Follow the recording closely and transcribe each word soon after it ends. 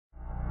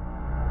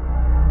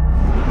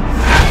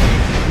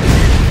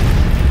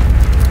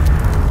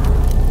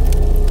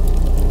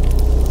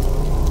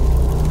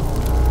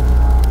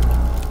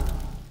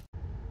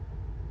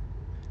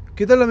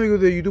¿Qué tal, amigos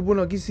de YouTube?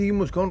 Bueno, aquí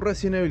seguimos con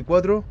Resident Evil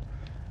 4,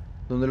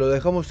 donde lo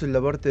dejamos en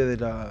la parte de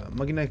la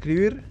máquina de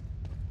escribir.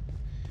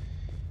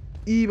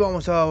 Y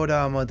vamos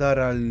ahora a matar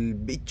al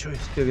bicho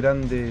este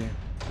grande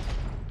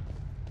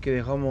que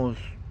dejamos...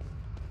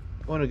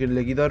 Bueno, que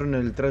le quitaron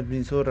el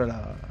transmisor a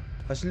la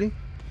Ashley.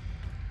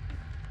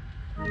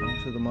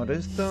 Vamos a tomar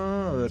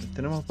esta. A ver,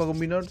 ¿tenemos para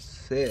combinar?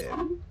 Sí.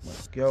 Bueno,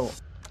 ¿qué hago?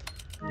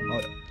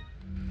 Ahora.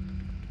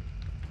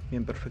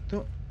 Bien,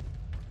 perfecto.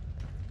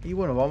 Y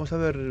bueno, vamos a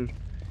ver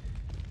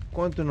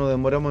cuánto nos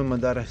demoramos en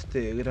matar a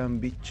este gran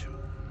bicho.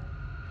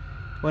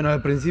 Bueno,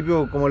 al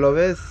principio, como lo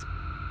ves,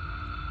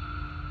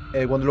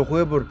 cuando lo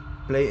jugué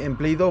en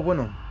Play 2,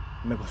 bueno,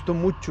 me costó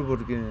mucho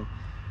porque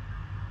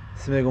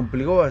se me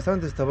complicó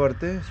bastante esta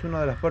parte. Es una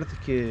de las partes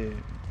que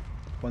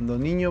cuando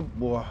niño,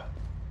 buah,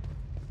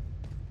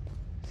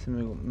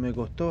 me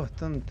costó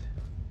bastante.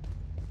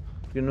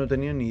 Porque no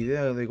tenía ni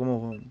idea de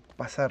cómo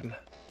pasarla.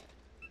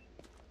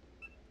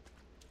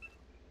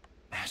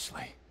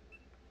 Ashley.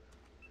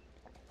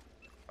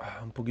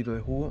 Un poquito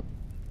de jugo.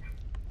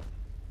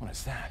 What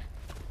is that?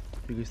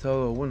 Y que he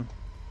estado, bueno,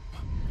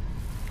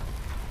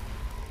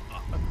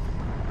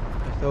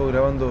 he estado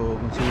grabando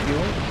consecutivo.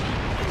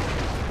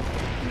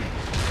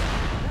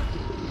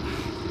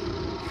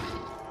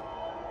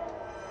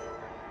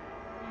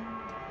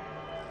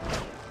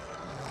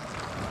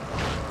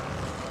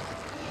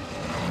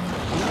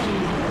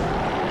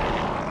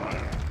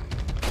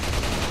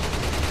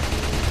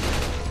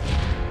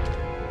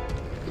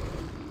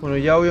 Bueno,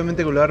 ya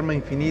obviamente con la arma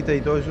infinita y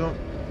todo eso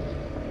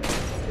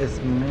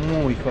es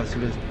muy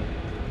fácil esto.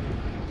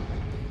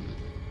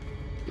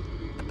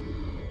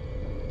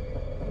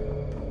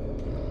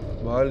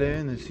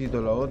 Vale,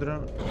 necesito la otra.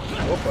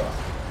 Opa.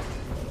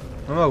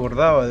 No me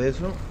acordaba de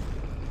eso.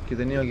 Que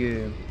tenía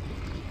que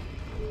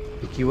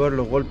esquivar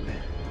los golpes.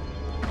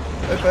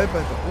 Epa, epa, epa.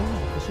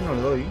 Casi no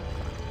le doy.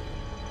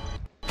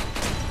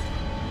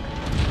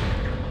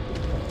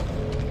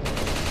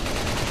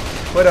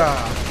 ¡Fuera!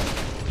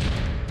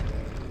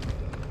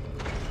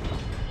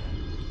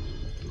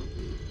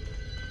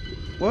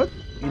 ¿What?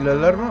 ¿Y la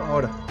alarma?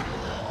 Ahora.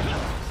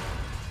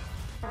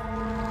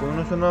 Como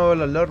no sonaba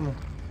la alarma.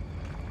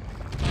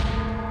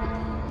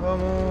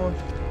 Vamos.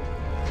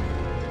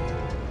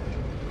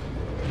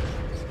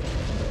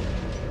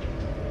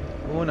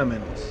 Una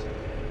menos.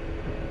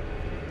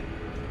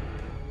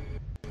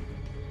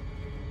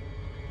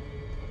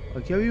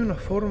 Aquí había una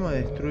forma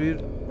de destruir...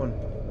 Bueno.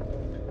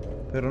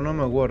 Pero no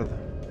me acuerdo.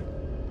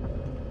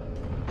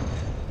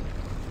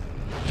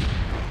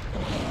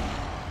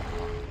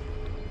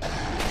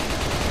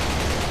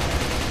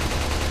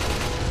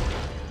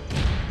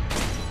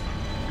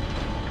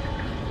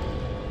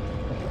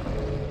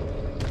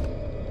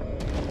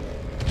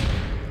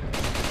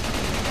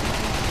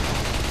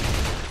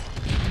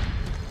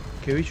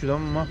 Qué bicho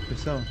tan más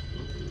pesado.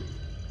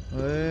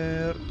 A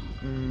ver...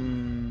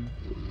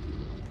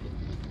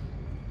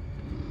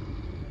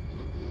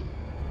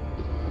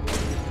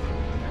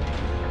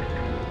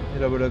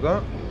 ¿Era por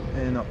acá?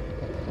 No.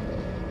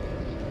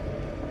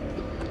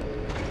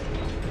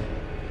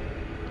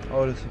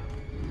 Ahora sí.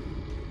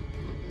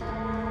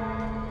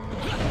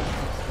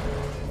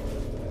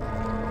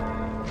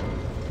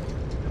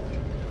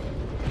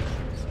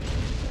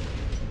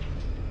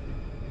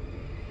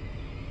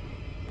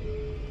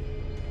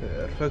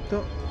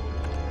 Perfecto.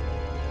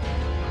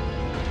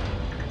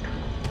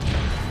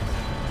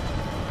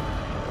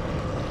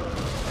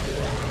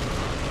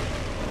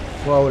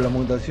 Wow, la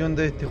mutación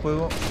de este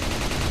juego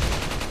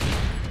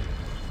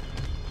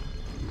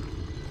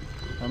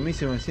a mí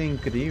se me hacía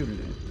increíble.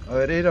 A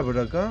ver, ¿era por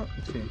acá?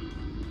 Sí.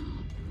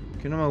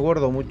 Que no me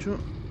acuerdo mucho.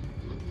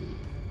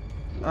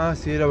 Ah,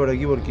 sí, era por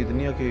aquí porque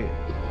tenía que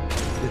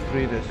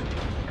destruir eso.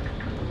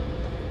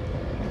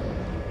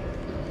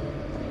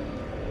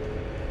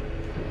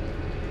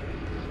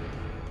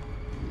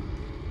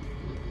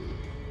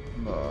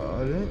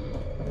 Vale.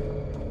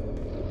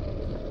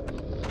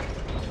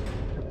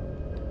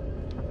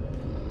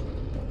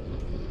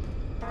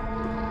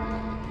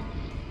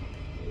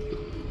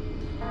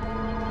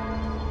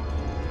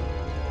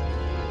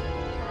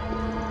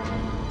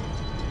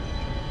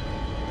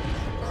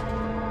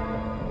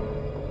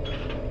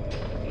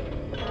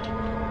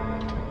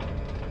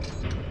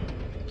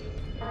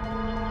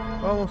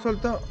 Vamos,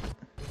 salta.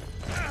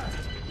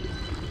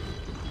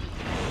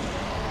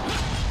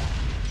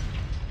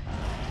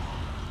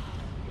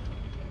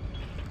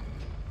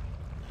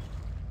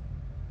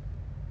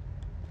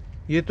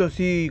 Y esto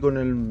sí con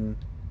el...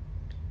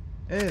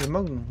 el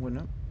Magnum,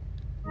 bueno.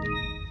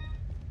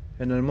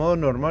 En el modo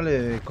normal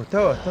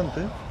costaba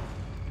bastante.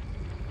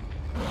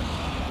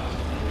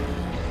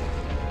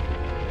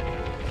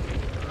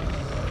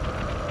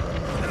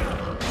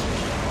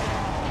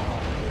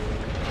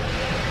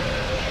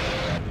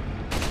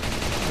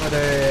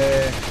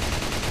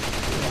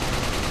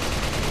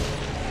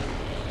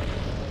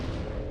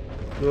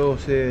 Luego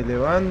se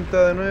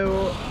levanta de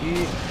nuevo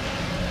y...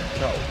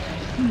 chao.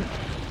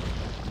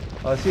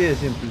 Así de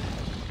simple.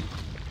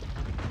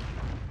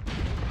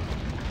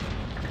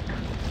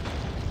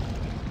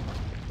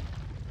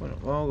 Bueno,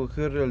 vamos a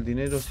coger el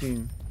dinero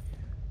sin...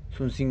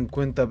 Son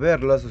 50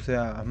 perlas, o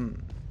sea...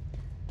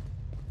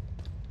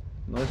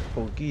 no es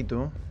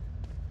poquito.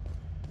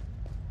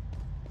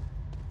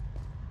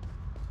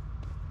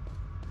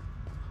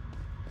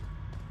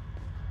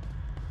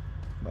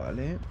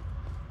 Vale.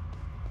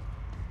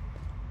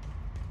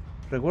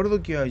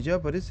 Recuerdo que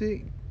allá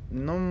parece...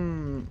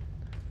 No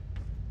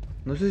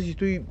sé si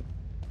estoy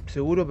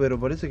seguro, pero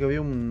parece que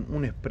había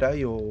un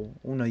spray o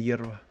una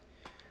hierba.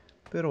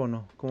 Pero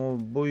bueno, como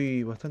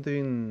voy bastante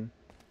bien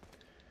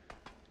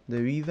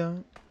de vida,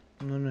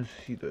 no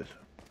necesito eso.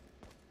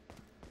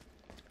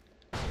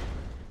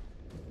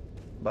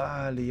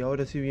 Vale, y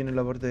ahora sí viene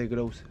la parte de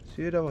Krauser.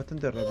 Sí, era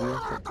bastante rápido.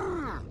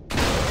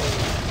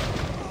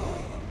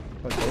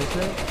 Falta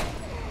ese.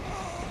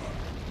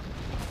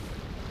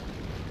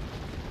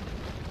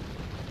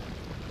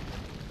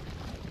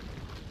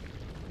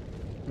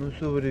 No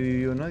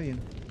sobrevivió nadie.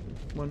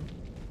 Bueno.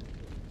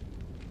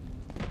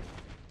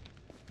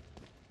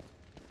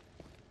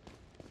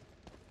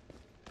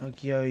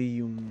 Aquí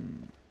hay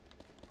un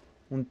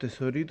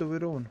tesorito,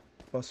 pero bueno,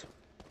 paso.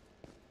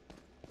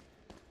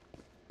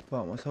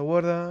 Vamos a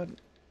guardar.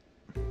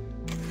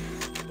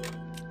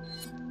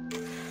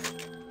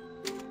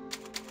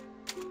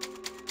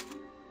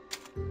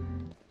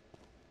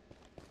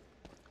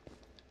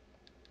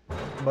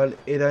 Vale,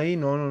 ¿era ahí?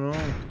 No, ¿qué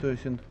estoy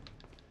diciendo?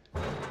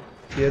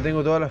 Si ya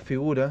tengo todas las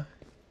figuras.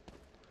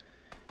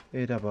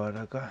 Era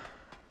para acá.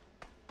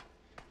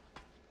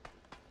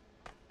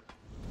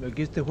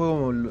 Aquí este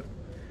juego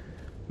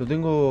lo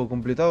tengo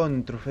completado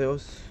en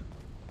trofeos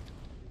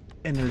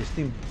en el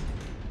Steam.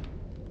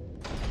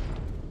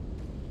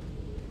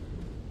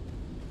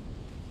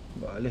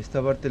 Vale,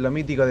 esta parte es la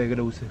mítica de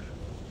Krauser.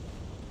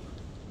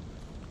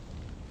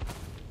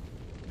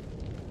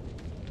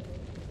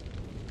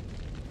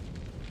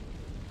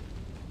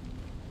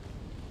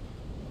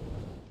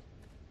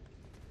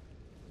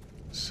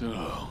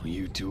 So,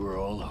 you two are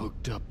all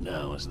hooked up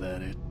now, is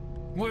that it?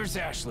 Where's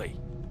Ashley?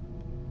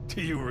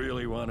 Do you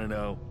really want to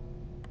know?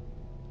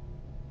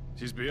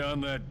 She's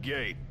beyond that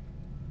gate.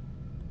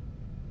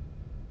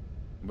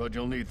 But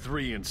you'll need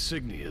 3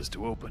 insignias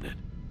to open it.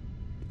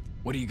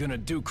 What are you gonna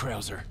do,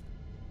 Krauser?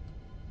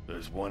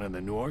 There's one in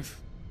the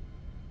north,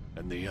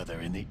 and the other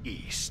in the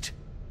east.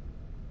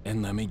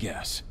 And let me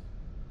guess,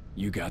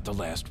 you got the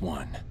last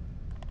one.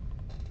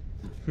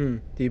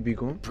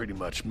 Típico. Pretty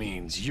much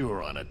means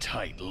you're on a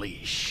tight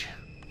leash.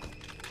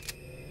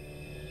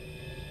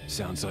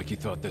 Sounds like you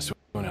thought this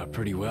went out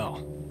pretty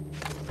well.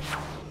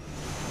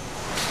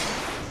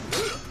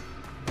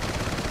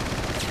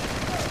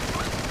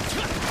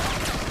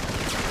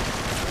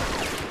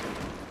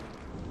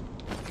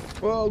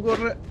 ¡Wow!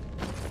 ¡Corre!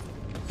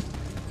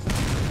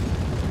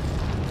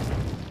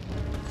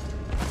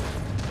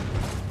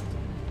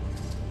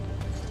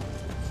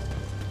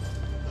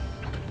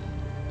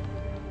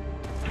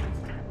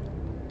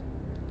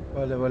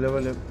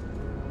 Vale.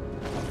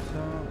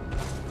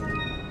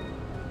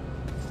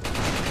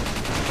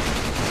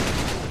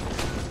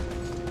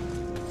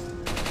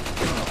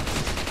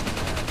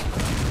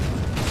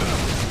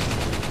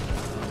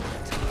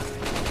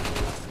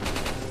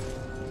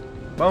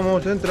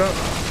 Vamos, entra.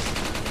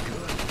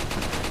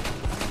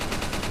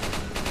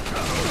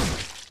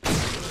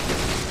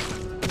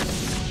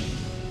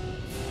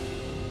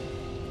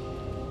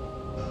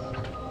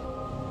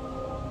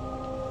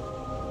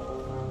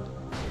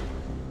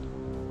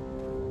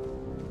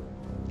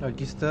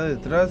 Aquí está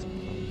detrás.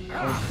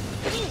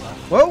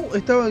 ¡Wow!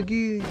 Estaba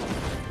aquí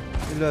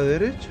en la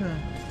derecha.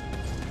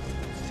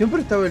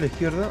 Siempre estaba en la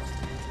izquierda.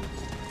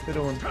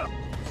 Pero bueno.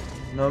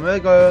 No me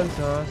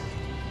alcanzas.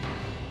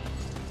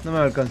 No me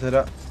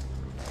alcanzará.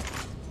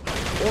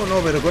 Oh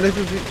no, pero con esto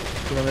sí.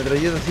 Con la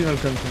metralleta sí me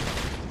alcanza.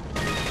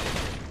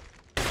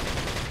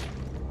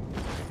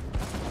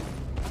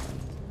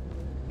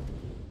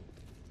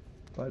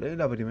 Vale,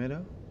 la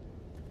primera.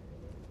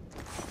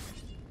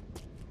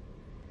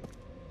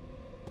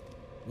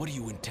 What do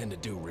you intend to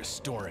do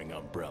restoring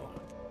Umbrella?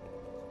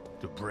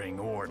 To bring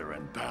order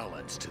and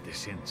balance to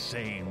this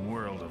insane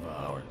world of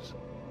ours.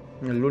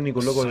 El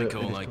único loco de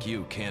Psycho like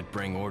you can't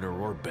bring order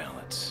or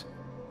balance.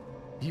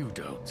 You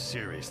don't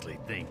seriously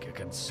think a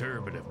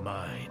conservative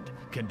mind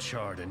can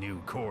chart a new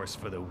course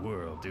for the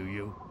world, do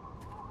you?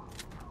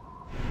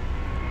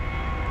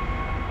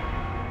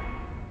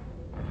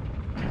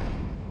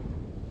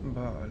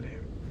 Vale.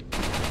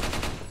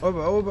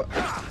 Opa.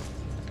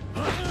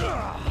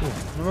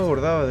 No me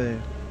acordaba de...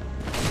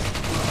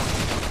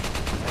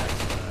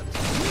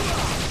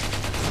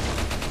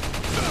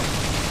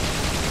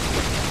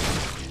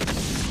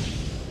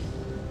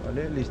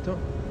 Vale, listo.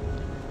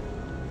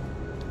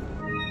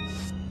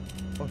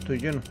 Oh, estoy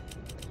lleno.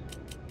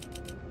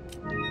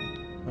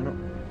 Bueno.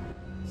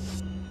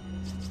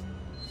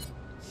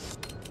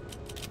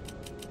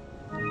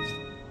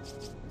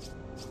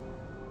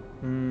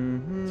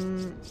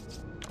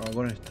 Vamos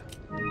con esta.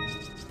 Voy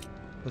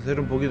a hacer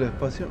un poquito de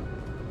espacio.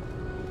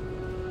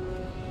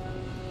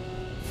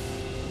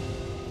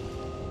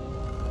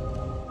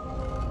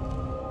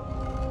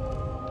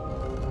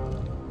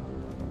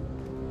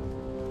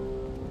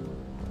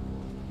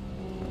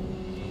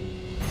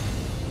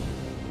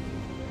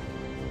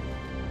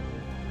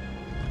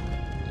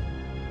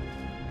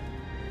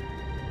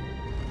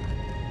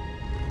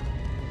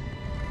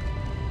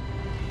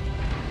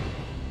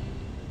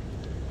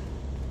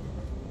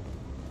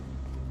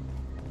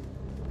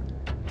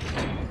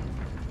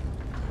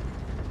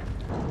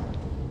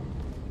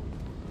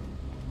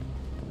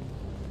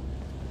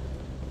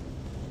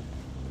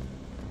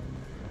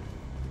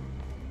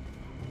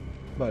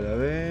 Vale, a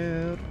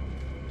ver.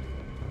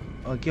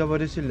 Aquí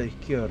aparece en la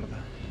izquierda.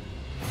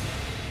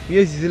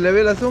 Mira si se le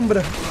ve la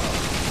sombra.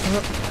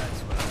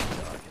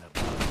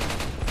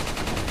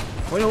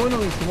 Bueno,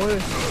 y se mueve.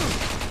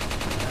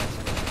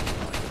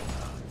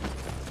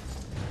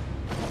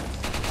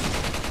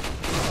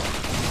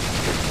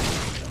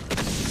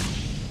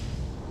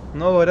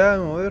 No para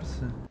de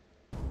moverse.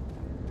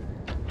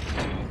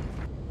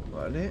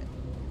 Vale.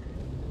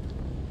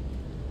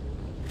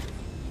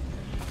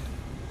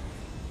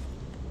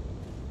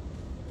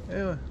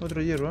 Otro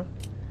hierro.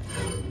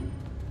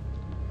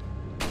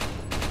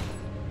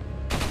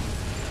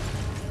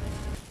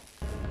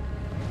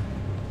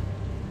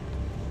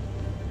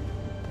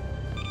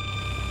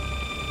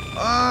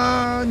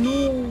 ¡Ah,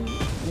 no!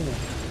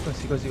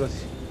 Casi.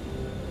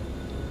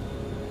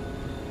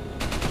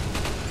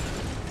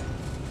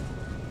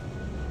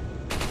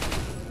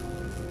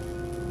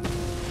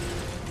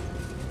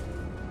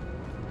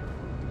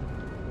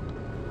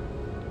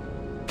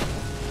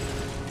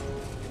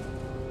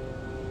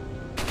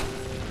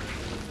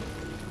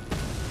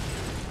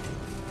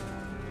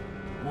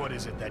 What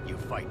is it that you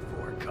fight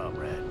for,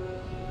 comrade?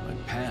 My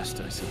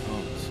past, I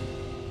suppose.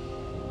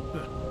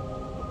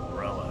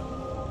 Umbrella.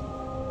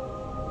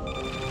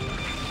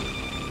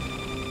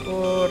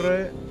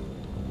 Corre.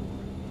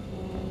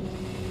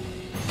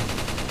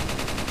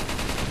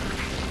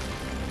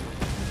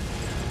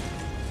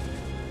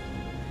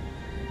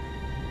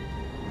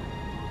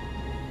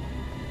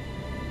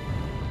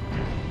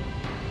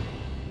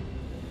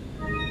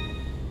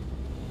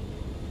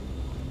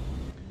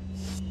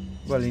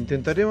 Vale,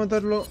 intentaré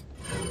matarlo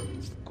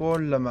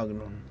con la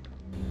Magnum.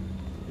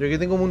 Ya que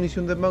tengo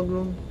munición de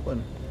Magnum,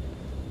 bueno.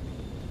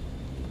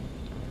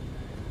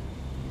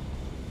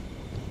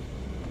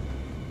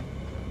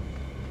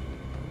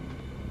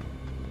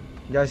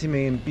 Ya si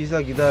me empieza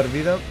a quitar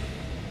vida,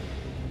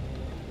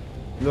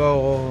 lo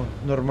hago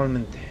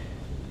normalmente.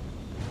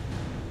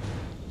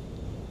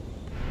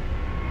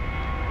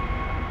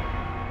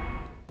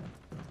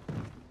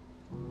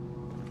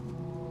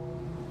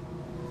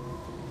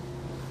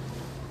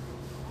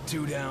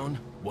 Two down,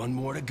 one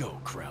more to go,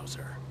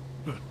 Krauser.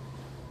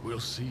 We'll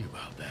see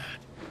about that.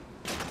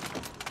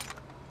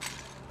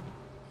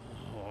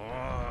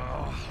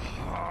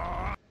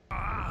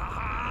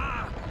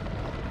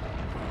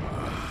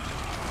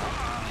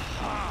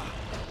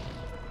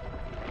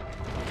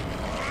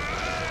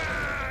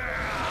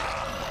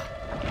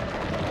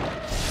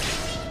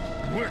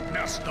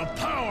 Witness the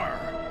power!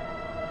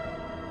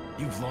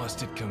 You've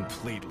lost it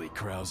completely,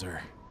 Krauser.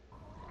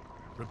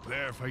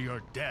 Prepare for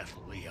your death,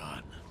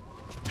 Leon.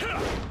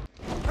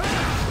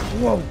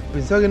 Wow,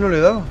 pensaba que no le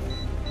daba.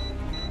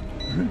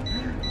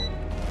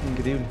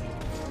 Increíble.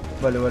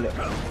 Vale.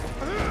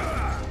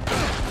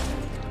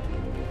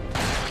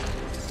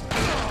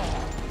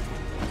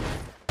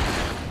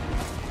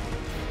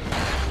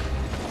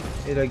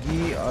 Era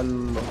aquí a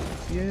los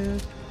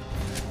pies.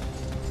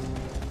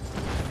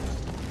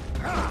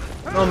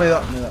 No me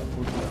da,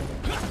 puta.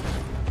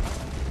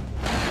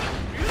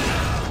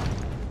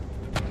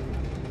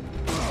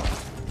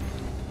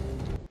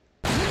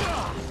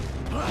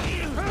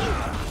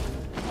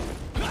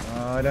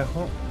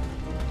 Carajo.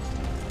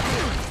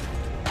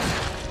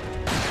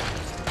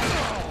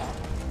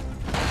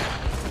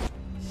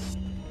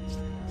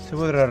 ¿Se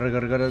podrá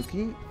recargar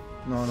aquí?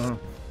 No.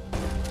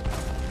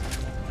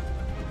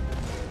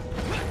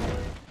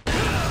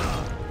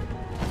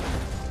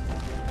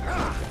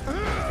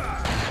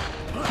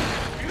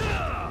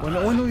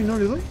 Bueno, y no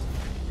le doy.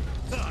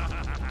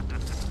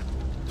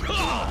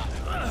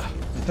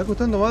 ¿Me está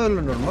costando más de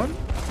lo normal?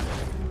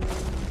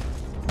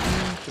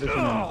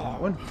 Impresionante.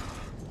 Bueno,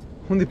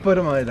 un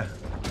disparo de madera.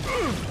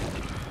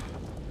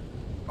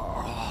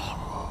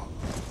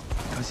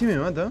 Casi me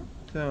mata.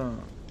 O sea...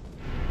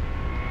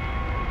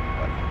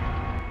 Vale.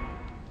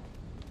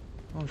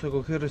 Vamos a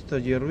coger esta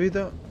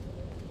hierbita.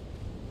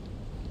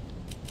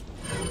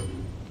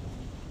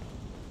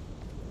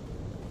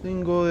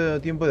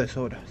 Tengo tiempo de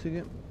sobra, así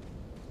que...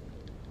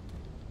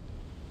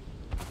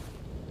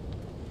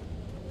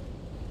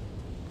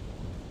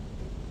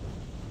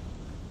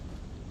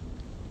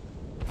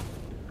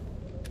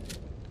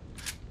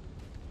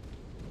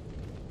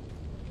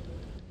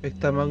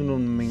 Esta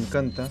Magnum me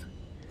encanta.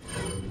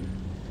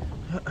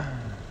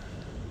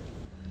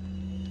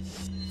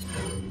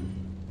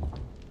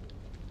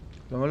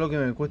 Lo malo que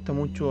me cuesta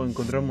mucho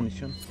encontrar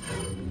munición.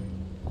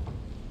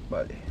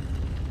 Vale.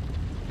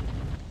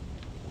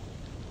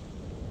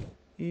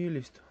 Y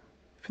listo.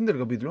 Fin del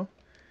capítulo.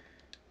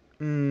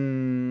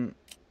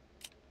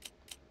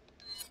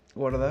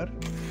 Guardar.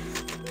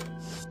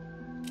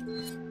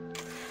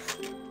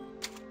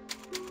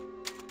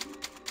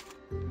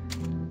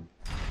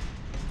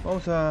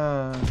 Vamos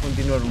a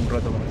continuar un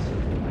rato más.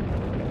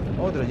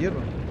 Otra hierba.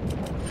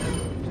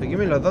 O sea, aquí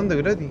me la dan de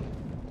gratis.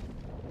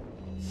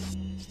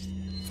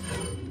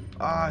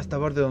 Ah, esta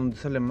parte donde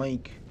sale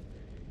Mike.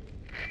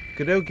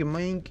 Creo que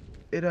Mike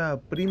era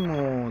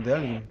primo de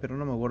alguien, pero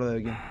no me acuerdo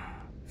de quién.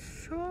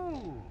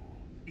 So,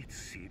 it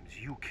seems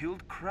you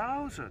killed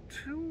Krauser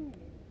too.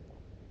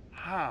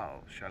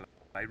 How shall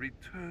I... I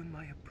return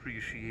my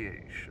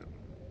appreciation.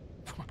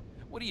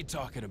 What are you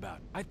talking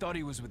about? I thought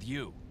he was with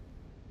you.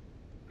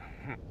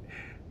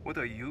 What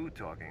are you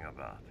talking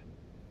about?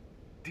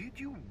 Did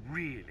you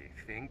really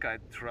think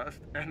I'd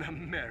trust an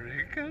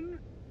American?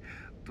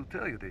 To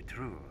tell you the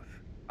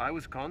truth, I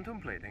was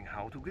contemplating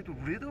how to get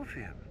rid of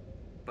him.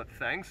 But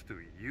thanks to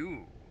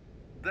you,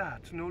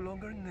 that's no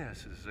longer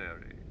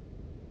necessary.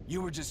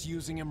 You were just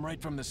using him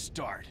right from the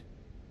start.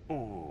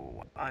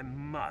 Oh, I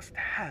must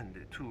hand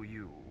it to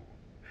you.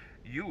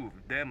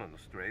 You've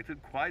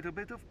demonstrated quite a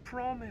bit of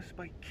promise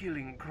by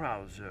killing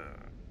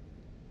Krauser.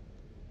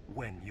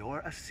 When your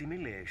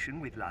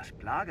assimilation with Las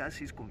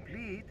Plagas is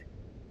complete,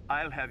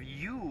 I'll have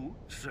you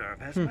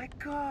serve as my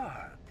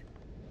guard.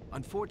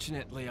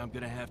 Unfortunately, I'm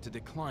gonna have to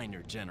decline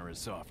your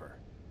generous offer.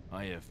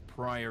 I have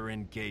prior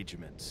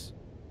engagements.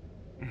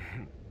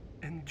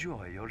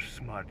 Enjoy your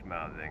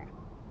smart-mouthing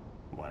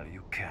while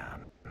you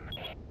can.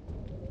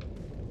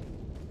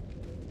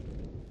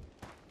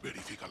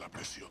 Verifica la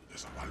presión de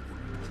esa válvula.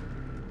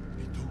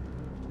 ¿Y tú?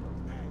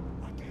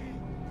 Aquí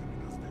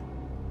terminaste.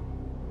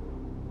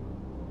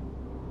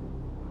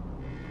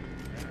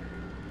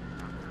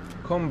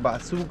 Con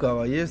bazooka,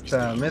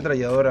 ballesta,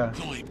 ametralladora.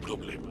 No hay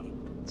problema.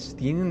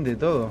 Tienen de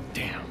todo.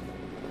 Damn.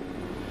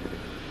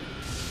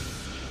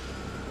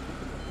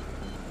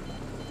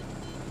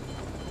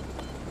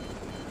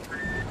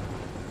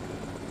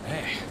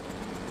 Hey,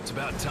 it's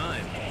about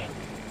time.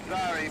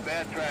 Sorry,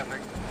 bad traffic.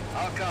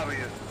 I'll cover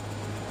you.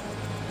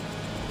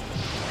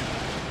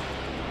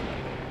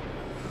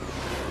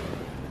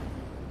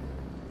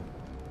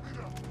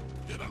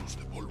 Llénalos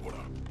de pólvora.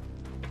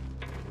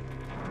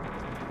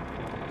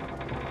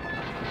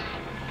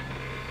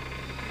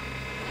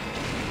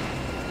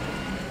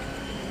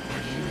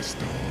 Allí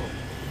está.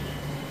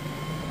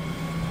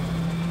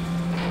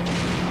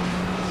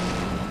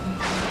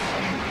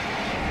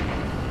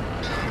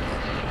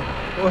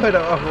 Fuera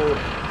abajo.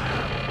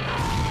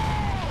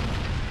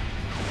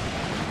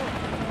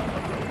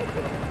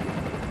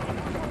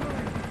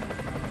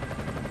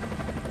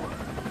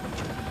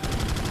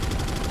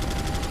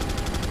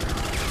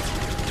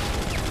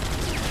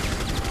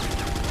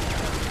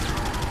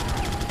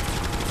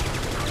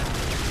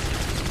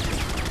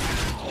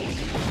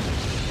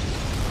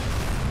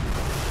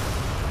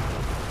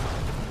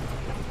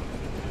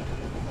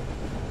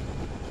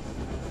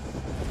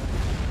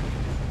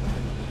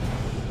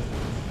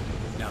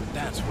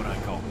 That's what I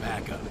call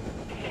backup.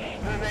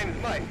 My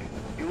name's Mike.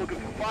 You looking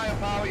for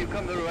firepower, you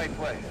come to the right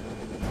place.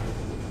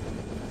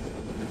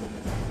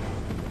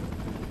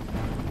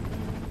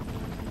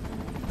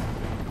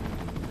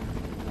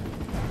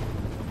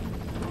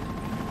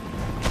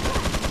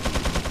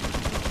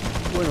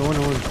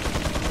 Bueno.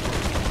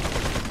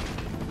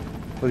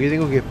 Aquí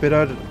tengo que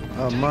esperar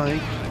a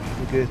Mike,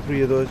 el que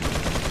destruye todo esto.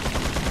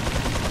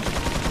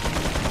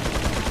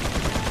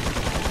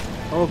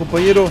 Vamos,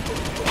 compañero.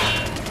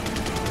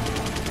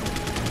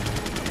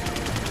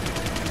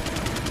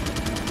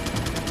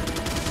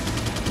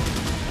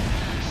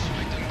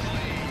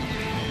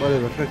 Vale,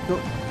 perfecto.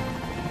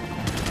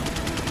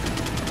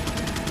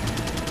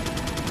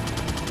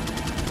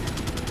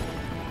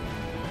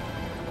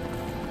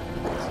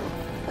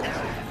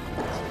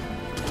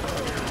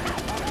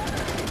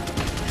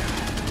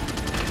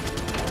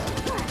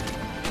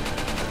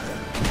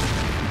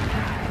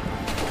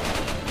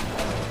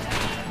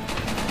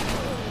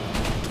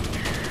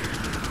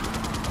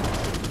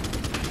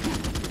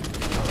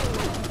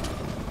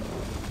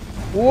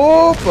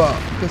 ¡Opa!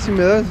 Casi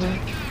me da esa.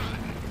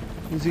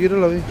 Ni siquiera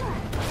la vi.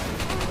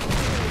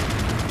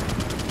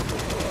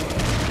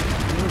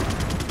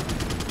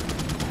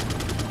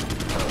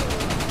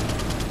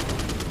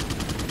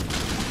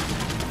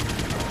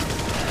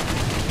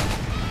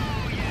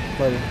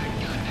 Vale.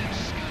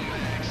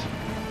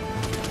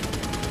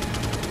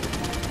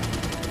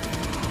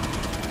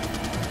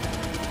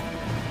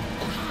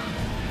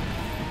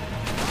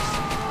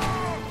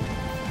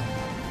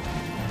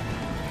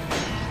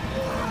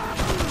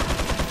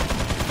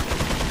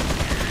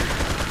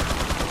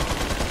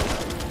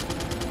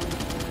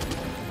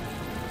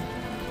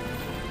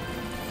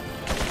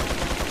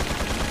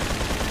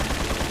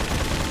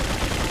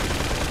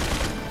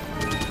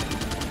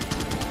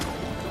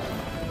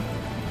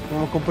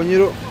 Vamos,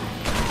 compañero.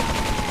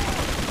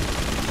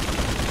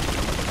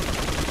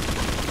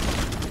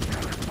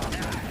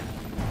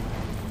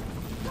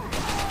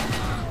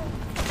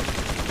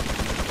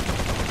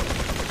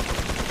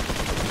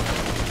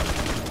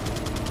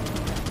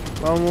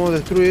 Vamos,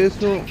 destruye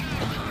eso.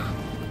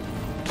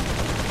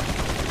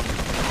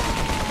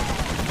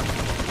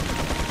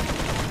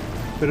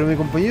 Pero mi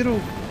compañero.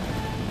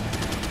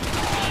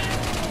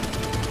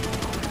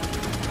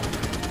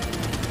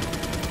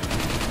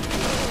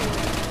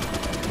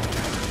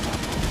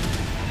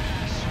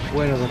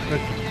 Bueno,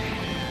 perfecto.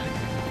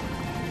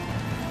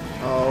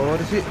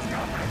 Ahora sí.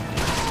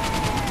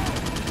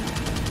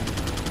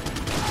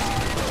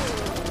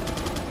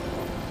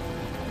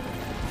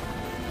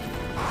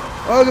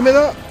 ¡Ah, que me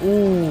da!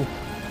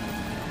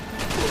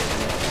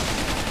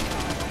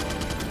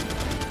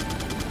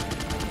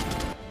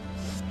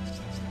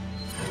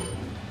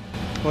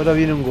 Ahora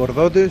viene un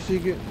gordote, así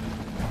que...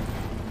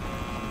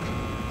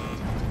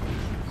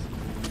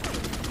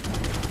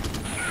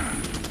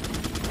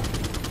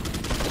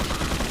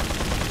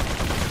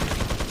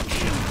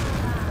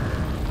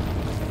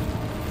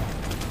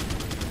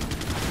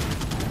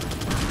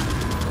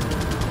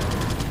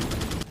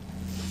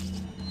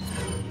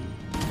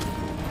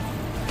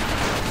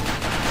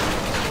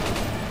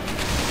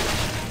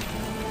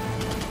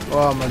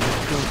 Oh,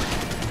 maldición.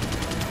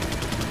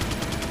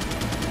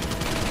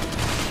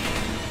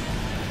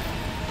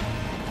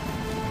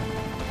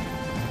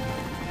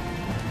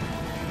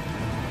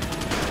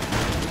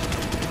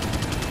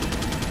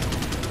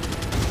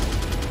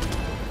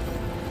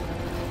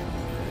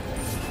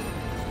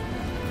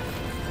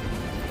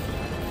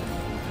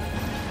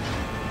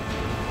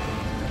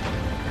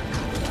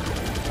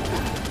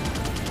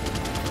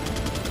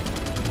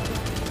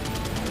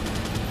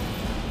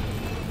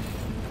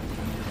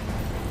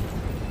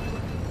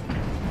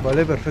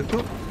 Vale,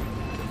 perfecto.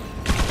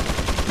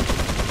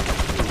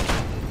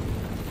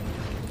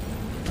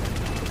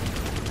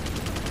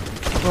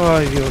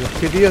 Ay, Dios, las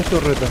querías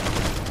torretas.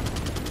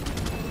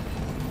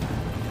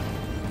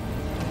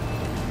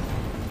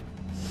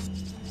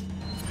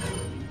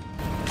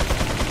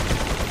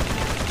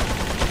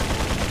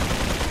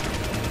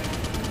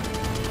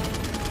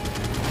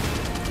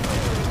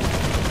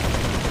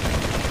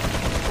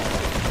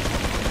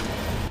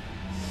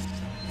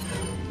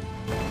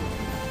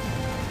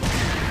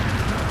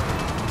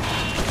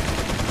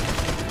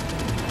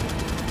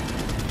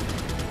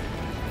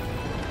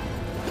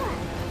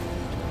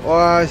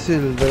 Ah, es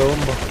el de la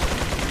bomba.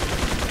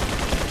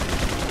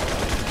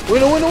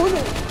 Bueno, bueno, bueno.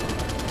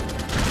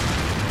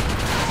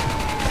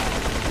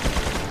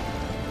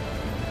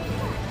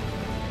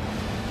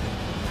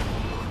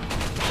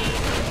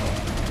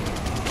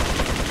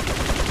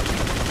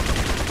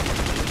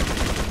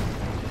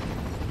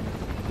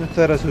 ¿No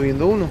estará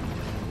subiendo uno?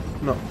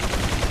 No.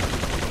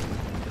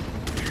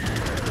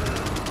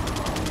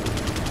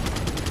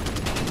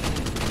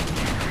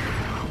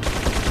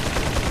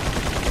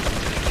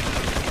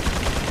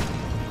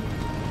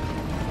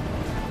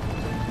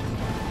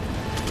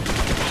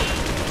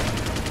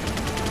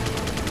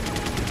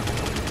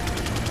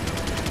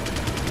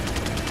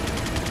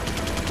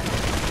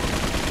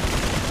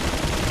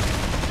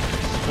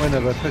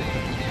 Bueno, perfecto.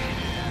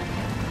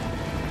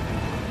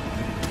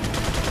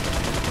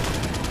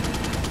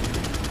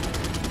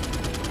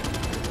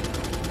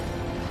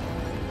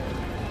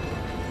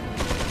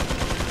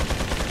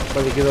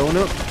 Vale, queda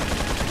uno.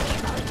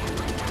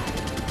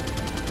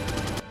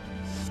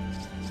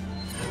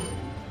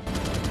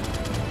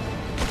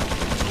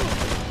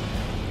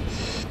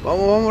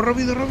 Vamos, vamos,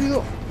 rápido,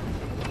 rápido.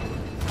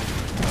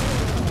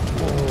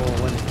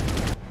 Oh, bueno.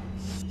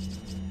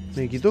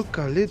 Me quitó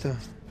caleta.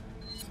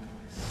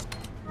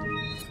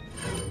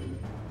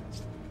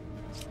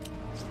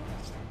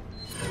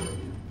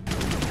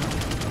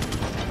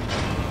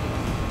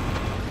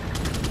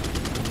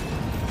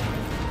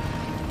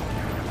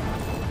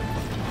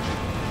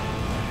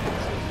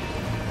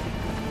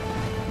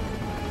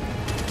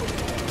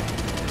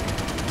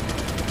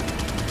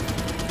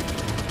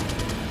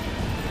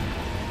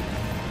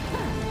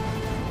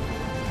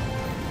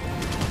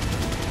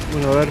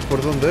 Bueno, a ver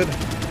por dónde era.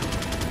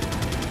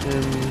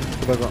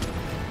 Por acá.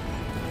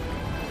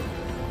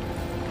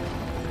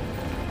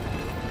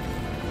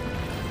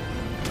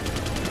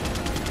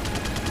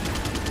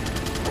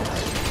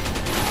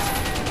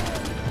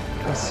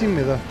 Así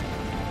me da.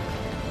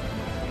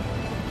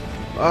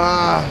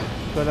 Ah,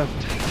 carajo.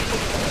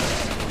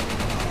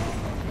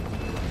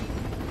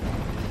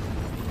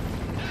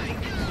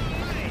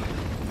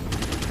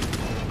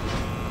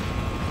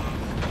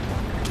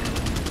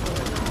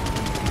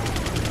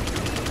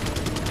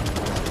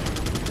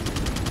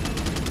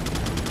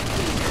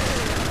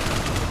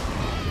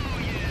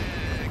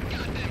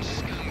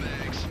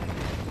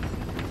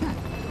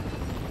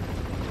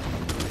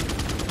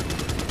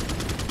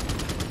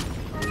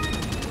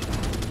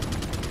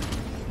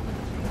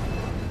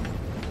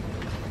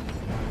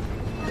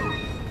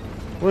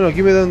 Bueno,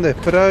 aquí me dan de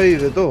spray y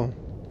de todo.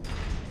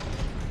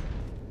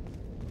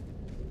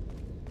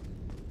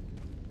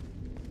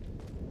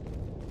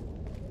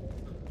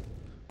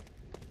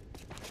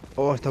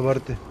 Oh, esta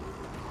parte.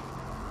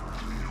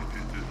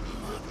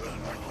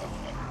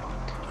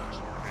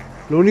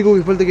 Lo único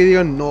que falta es que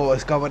digan, no,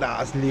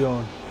 escaparás,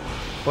 León.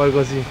 O algo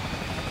así.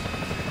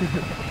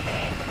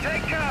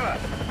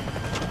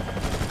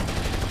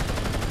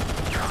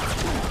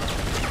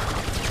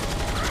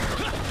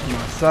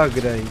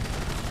 Masacre ahí.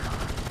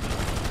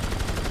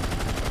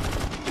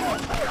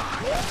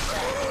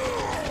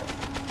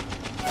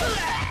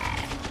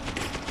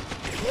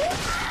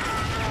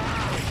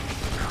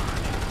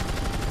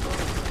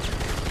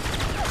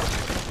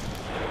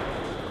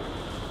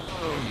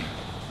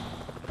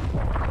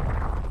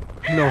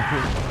 No,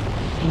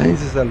 nadie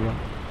se salva.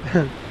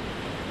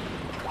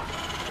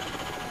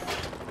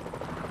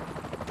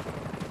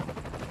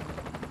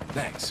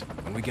 Thanks.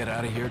 When we get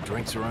out of here,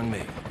 drinks are on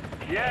me.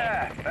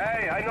 Yeah,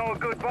 hey, I know a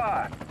good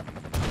bar.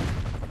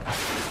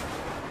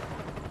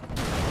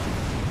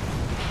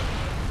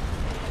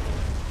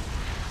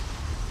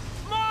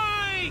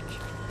 weak!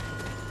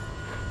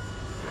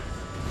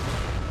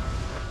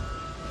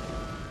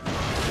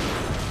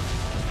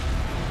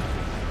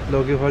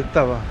 Lo que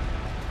faltaba.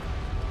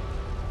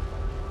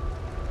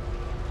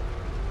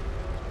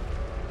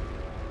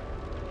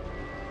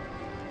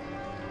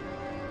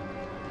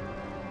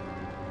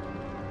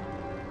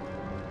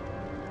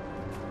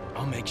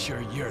 I'll make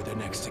sure you're the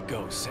next to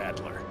go,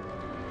 Saddler.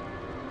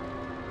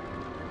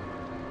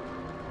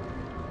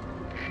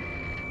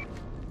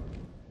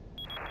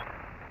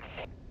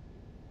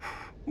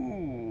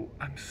 Ooh,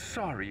 I'm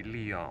sorry,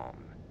 Leon.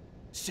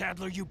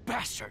 Saddler, you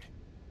bastard!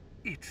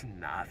 It's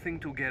nothing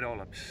to get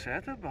all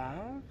upset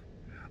about.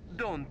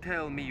 Don't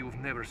tell me you've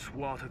never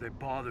swatted a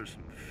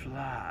bothersome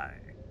fly.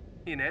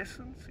 In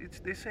essence, it's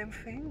the same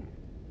thing.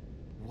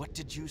 What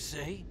did you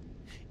say?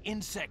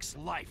 Insects'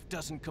 life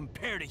doesn't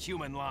compare to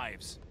human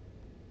lives.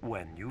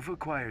 When you've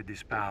acquired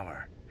this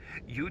power,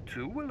 you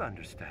too will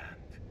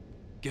understand.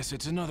 Guess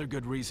it's another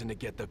good reason to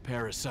get the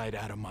parasite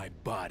out of my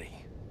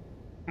body.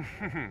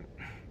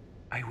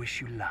 I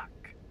wish you luck.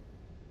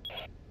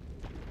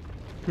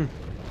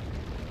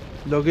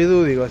 Lo que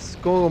tú digas,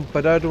 ¿cómo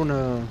comparar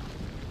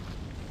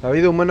la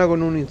vida humana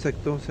con un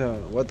insecto? O sea,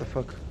 what the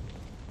fuck.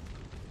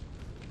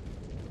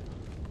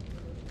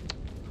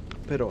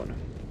 Pero bueno.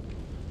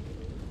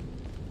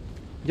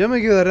 Ya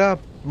me quedará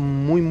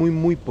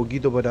muy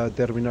poquito para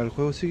terminar el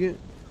juego, así que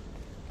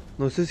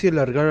no sé si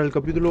alargar el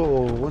capítulo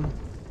o bueno.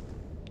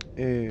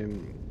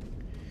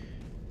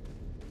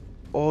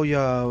 O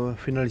ya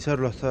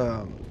finalizarlo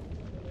hasta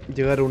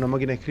llegar a una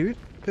máquina de escribir,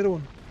 pero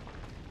bueno.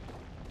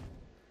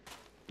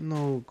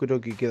 No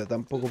creo que queda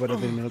tampoco para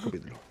terminar el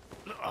capítulo.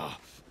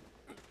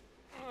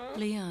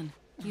 Leon,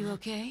 you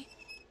okay?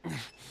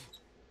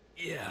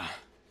 Yeah.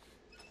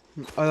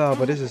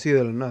 Aparece así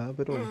de la nada,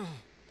 pero bueno.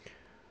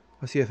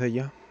 Así es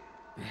ella.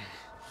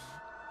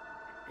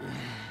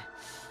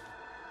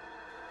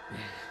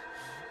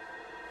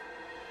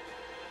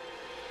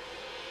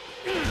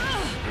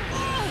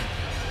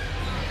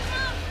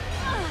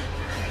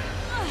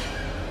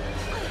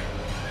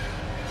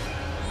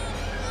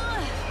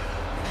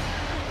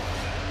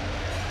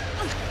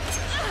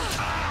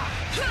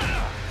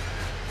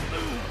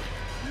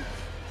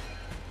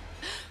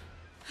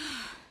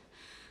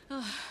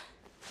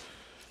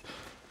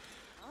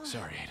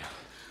 Sorry, Ada.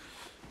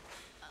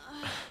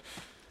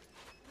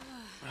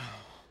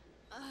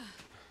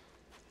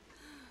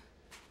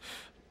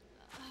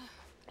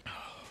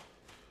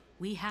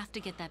 We have to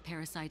get that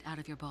parasite out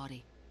of your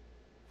body.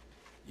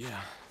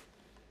 Yeah.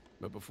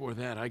 But before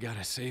that, I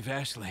gotta save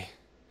Ashley.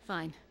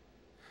 Fine.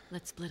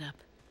 Let's split up.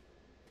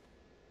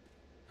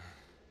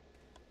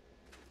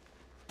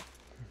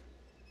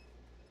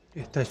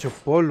 Está hecho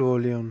polvo,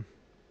 Leon.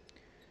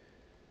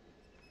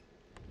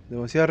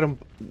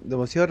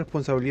 Demasiada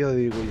responsabilidad,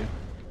 digo yo.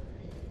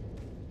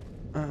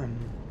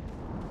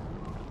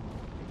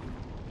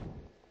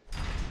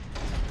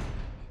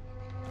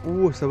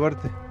 Esa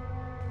parte.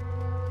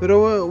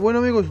 Pero bueno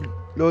amigos,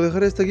 lo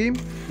dejaré hasta aquí.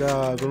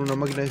 Ya con una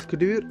máquina de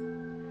escribir.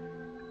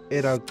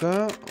 Era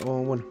acá,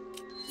 o bueno.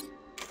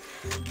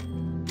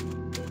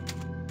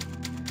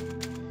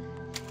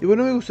 Y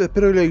bueno amigos,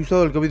 espero que les haya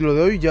gustado el capítulo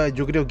de hoy. Ya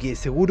yo creo que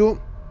seguro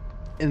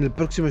en el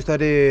próximo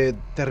estaré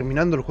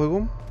terminando el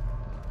juego.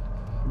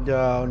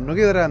 Ya no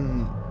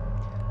quedarán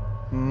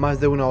más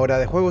de una hora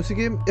de juego, así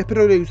que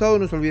espero que les haya gustado.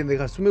 No se olviden de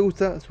dejar su me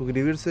gusta,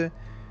 suscribirse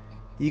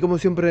y como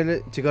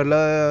siempre checar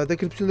la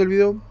descripción del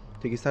video.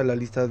 Aquí está la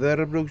lista de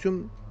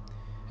reproducción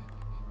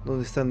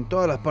donde están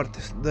todas las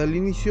partes del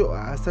inicio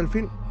hasta el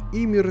fin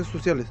y mis redes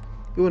sociales.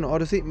 Y bueno,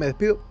 ahora sí, me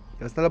despido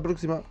y hasta la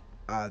próxima.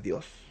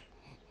 Adiós.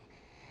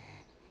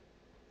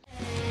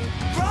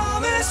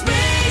 Promise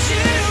me